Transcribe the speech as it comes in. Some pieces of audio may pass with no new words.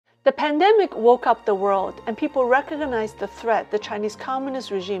The pandemic woke up the world, and people recognized the threat the Chinese Communist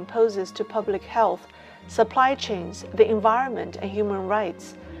regime poses to public health, supply chains, the environment, and human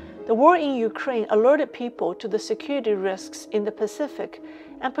rights. The war in Ukraine alerted people to the security risks in the Pacific,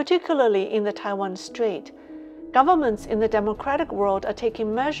 and particularly in the Taiwan Strait. Governments in the democratic world are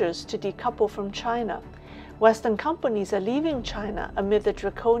taking measures to decouple from China. Western companies are leaving China amid the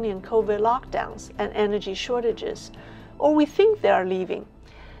draconian COVID lockdowns and energy shortages, or we think they are leaving.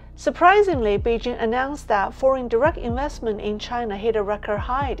 Surprisingly, Beijing announced that foreign direct investment in China hit a record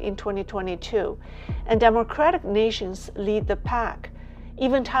high in 2022, and democratic nations lead the pack.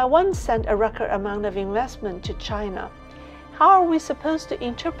 Even Taiwan sent a record amount of investment to China. How are we supposed to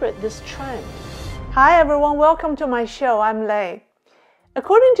interpret this trend? Hi everyone, welcome to my show. I'm Lei.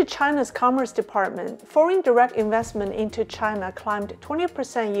 According to China's Commerce Department, foreign direct investment into China climbed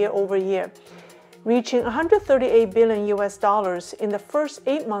 20% year over year, reaching $138 billion in the first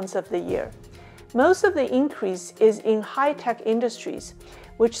 8 months of the year. Most of the increase is in high-tech industries,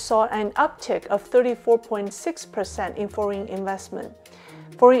 which saw an uptick of 34.6% in foreign investment.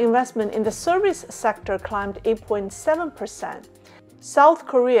 Foreign investment in the service sector climbed 8.7%. South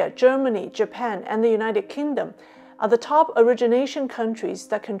Korea, Germany, Japan, and the United Kingdom are the top origination countries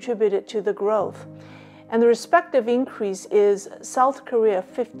that contributed to the growth. And the respective increase is South Korea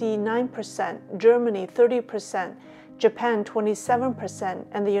 59%, Germany 30%, Japan 27%,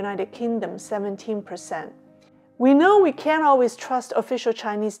 and the United Kingdom 17%. We know we can't always trust official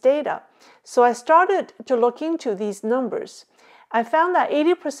Chinese data, so I started to look into these numbers. I found that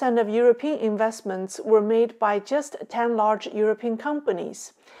 80% of European investments were made by just 10 large European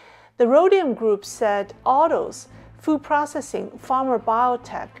companies. The Rhodium Group said autos, food processing, pharma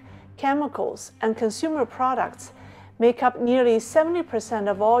biotech, chemicals, and consumer products make up nearly 70%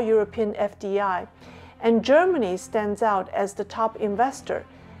 of all European FDI, and Germany stands out as the top investor,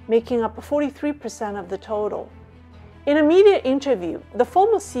 making up 43% of the total. In a media interview, the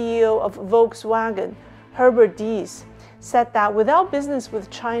former CEO of Volkswagen, Herbert Diess, said that without business with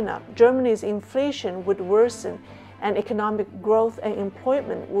China, Germany's inflation would worsen and economic growth and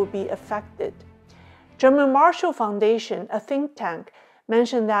employment would be affected. German Marshall Foundation, a think tank,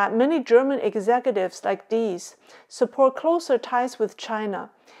 mentioned that many German executives like Diess support closer ties with China.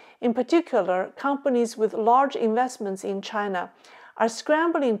 In particular, companies with large investments in China are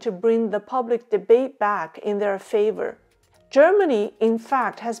scrambling to bring the public debate back in their favor. Germany, in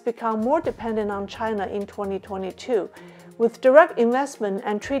fact, has become more dependent on China in 2022, with direct investment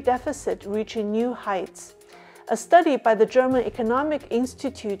and trade deficit reaching new heights. A study by the German Economic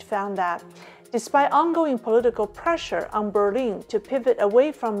Institute found that, despite ongoing political pressure on Berlin to pivot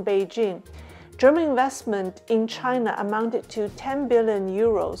away from Beijing, German investment in China amounted to 10 billion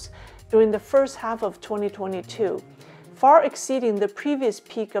euros during the first half of 2022, far exceeding the previous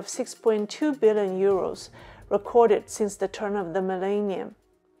peak of 6.2 billion euros recorded since the turn of the millennium.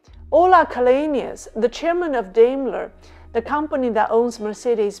 Ola Källenius, the chairman of Daimler, the company that owns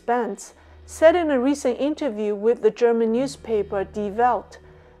Mercedes-Benz, said in a recent interview with the German newspaper Die Welt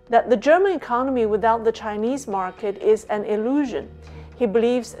that the German economy without the Chinese market is an illusion. He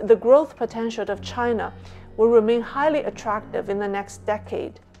believes the growth potential of China will remain highly attractive in the next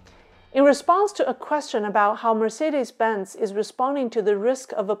decade. In response to a question about how Mercedes-Benz is responding to the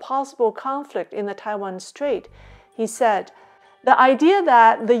risk of a possible conflict in the Taiwan Strait, he said, "The idea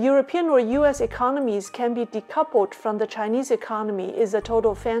that the European or U.S. economies can be decoupled from the Chinese economy is a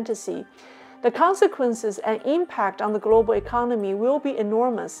total fantasy. The consequences and impact on the global economy will be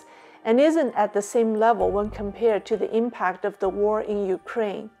enormous and isn't at the same level when compared to the impact of the war in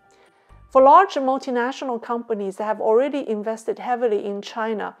Ukraine." For large multinational companies that have already invested heavily in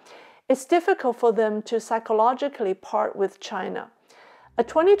China, it's difficult for them to psychologically part with China. A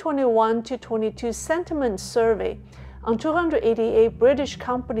 2021-22 sentiment survey on 288 British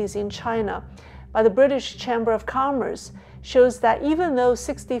companies in China by the British Chamber of Commerce shows that even though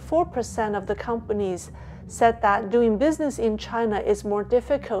 64% of the companies said that doing business in China is more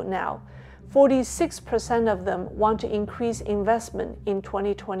difficult now, 46% of them want to increase investment in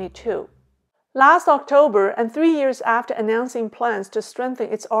 2022. Last October, and 3 years after announcing plans to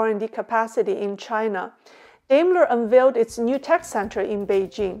strengthen its R&D capacity in China, Daimler unveiled its new tech center in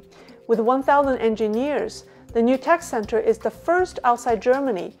Beijing. With 1,000 engineers, the new tech center is the first outside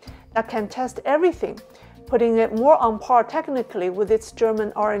Germany that can test everything, putting it more on par technically with its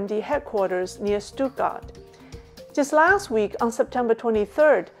German R&D headquarters near Stuttgart. Just last week, on September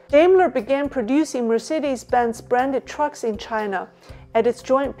 23rd, Daimler began producing Mercedes-Benz branded trucks in China at its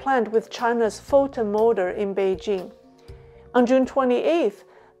joint plant with China's Fulton Motor in Beijing. On June 28th,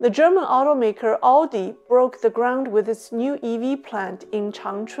 The German automaker Audi broke the ground with its new EV plant in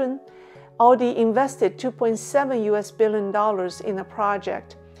Changchun. Audi invested $2.7 billion in the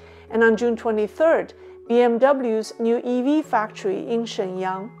project. And on June 23rd, BMW's new EV factory in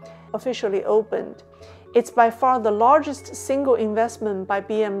Shenyang officially opened. It's by far the largest single investment by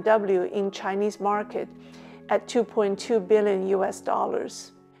BMW in Chinese market at $2.2 billion.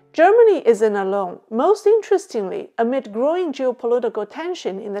 Germany isn't alone. Most interestingly, amid growing geopolitical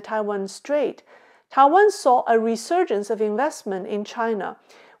tension in the Taiwan Strait, Taiwan saw a resurgence of investment in China,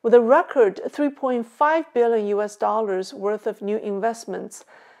 with a record $3.5 billion worth of new investments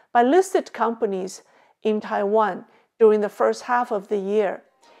by listed companies in Taiwan during the first half of the year.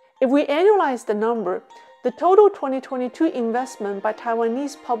 If we annualize the number, the total 2022 investment by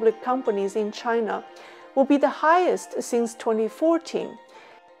Taiwanese public companies in China will be the highest since 2014,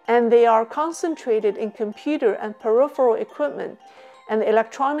 and they are concentrated in computer and peripheral equipment and the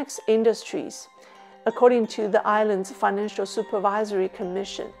electronics industries, according to the island's Financial Supervisory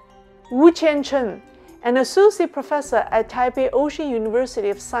Commission. Wu Qiancheng, an associate professor at Taipei Ocean University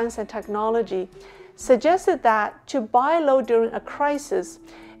of Science and Technology, suggested that to buy low during a crisis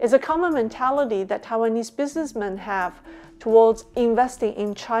is a common mentality that Taiwanese businessmen have towards investing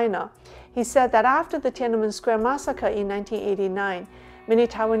in China. He said that after the Tiananmen Square massacre in 1989, many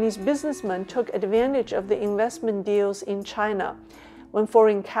Taiwanese businessmen took advantage of the investment deals in China when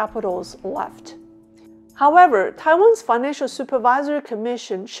foreign capitals left. However, Taiwan's Financial Supervisory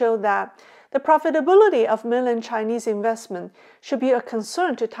Commission showed that the profitability of mainland Chinese investment should be a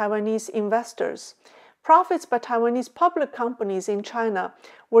concern to Taiwanese investors. Profits by Taiwanese public companies in China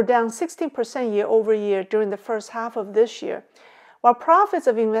were down 16% year-over-year during the first half of this year, while profits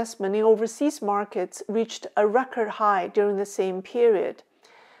of investment in overseas markets reached a record high during the same period.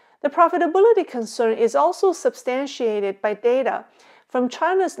 The profitability concern is also substantiated by data from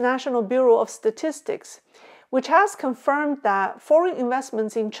China's National Bureau of Statistics, which has confirmed that foreign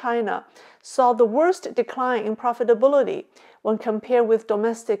investments in China saw the worst decline in profitability when compared with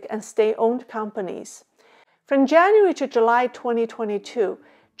domestic and state-owned companies. From January to July 2022,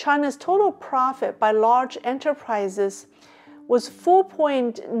 China's total profit by large enterprises was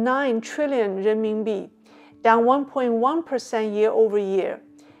 4.9 trillion renminbi, down 1.1% year-over-year,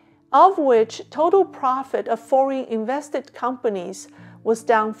 of which total profit of foreign invested companies was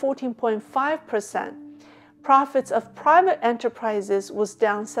down 14.5%. Profits of private enterprises was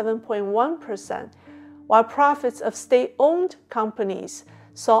down 7.1%, while profits of state-owned companies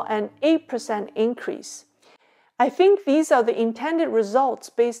saw an 8% increase. I think these are the intended results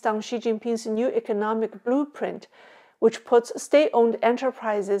based on Xi Jinping's new economic blueprint, which puts state-owned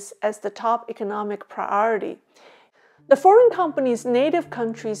enterprises as the top economic priority. The foreign companies' native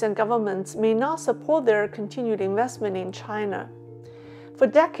countries and governments may not support their continued investment in China. For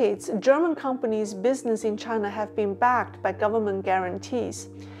decades, German companies' business in China have been backed by government guarantees.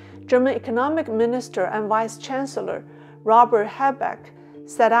 German Economic Minister and Vice Chancellor Robert Habeck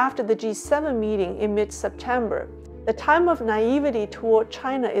said after the G7 meeting in mid-September, "The time of naivety toward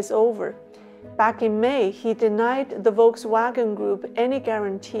China is over." Back in May, he denied the Volkswagen Group any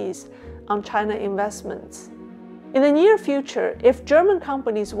guarantees on China investments. In the near future, if German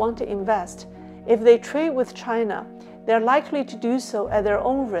companies want to invest, if they trade with China, they are likely to do so at their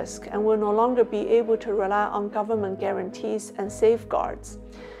own risk and will no longer be able to rely on government guarantees and safeguards,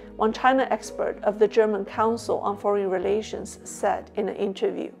 one China expert of the German Council on Foreign Relations said in an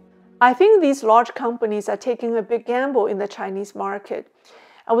interview. I think these large companies are taking a big gamble in the Chinese market.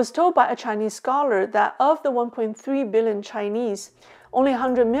 I was told by a Chinese scholar that of the 1.3 billion Chinese, only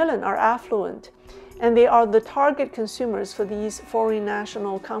 100 million are affluent, and they are the target consumers for these foreign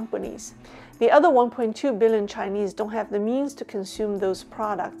national companies. The other 1.2 billion Chinese don't have the means to consume those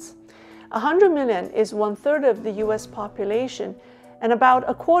products. 100 million is 1/3 of the U.S. population and about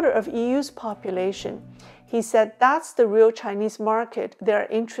a quarter of EU's population. He said that's the real Chinese market they're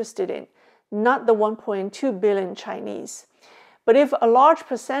interested in, not the 1.2 billion Chinese. But if a large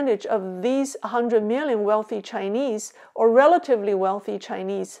percentage of these 100 million wealthy Chinese or relatively wealthy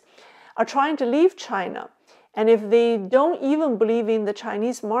Chinese are trying to leave China, and if they don't even believe in the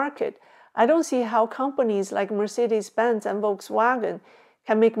Chinese market, I don't see how companies like Mercedes-Benz and Volkswagen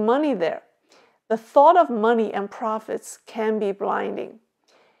can make money there. The thought of money and profits can be blinding.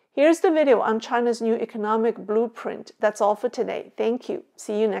 Here's the video on China's new economic blueprint. That's all for today. Thank you.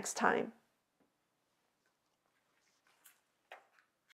 See you next time.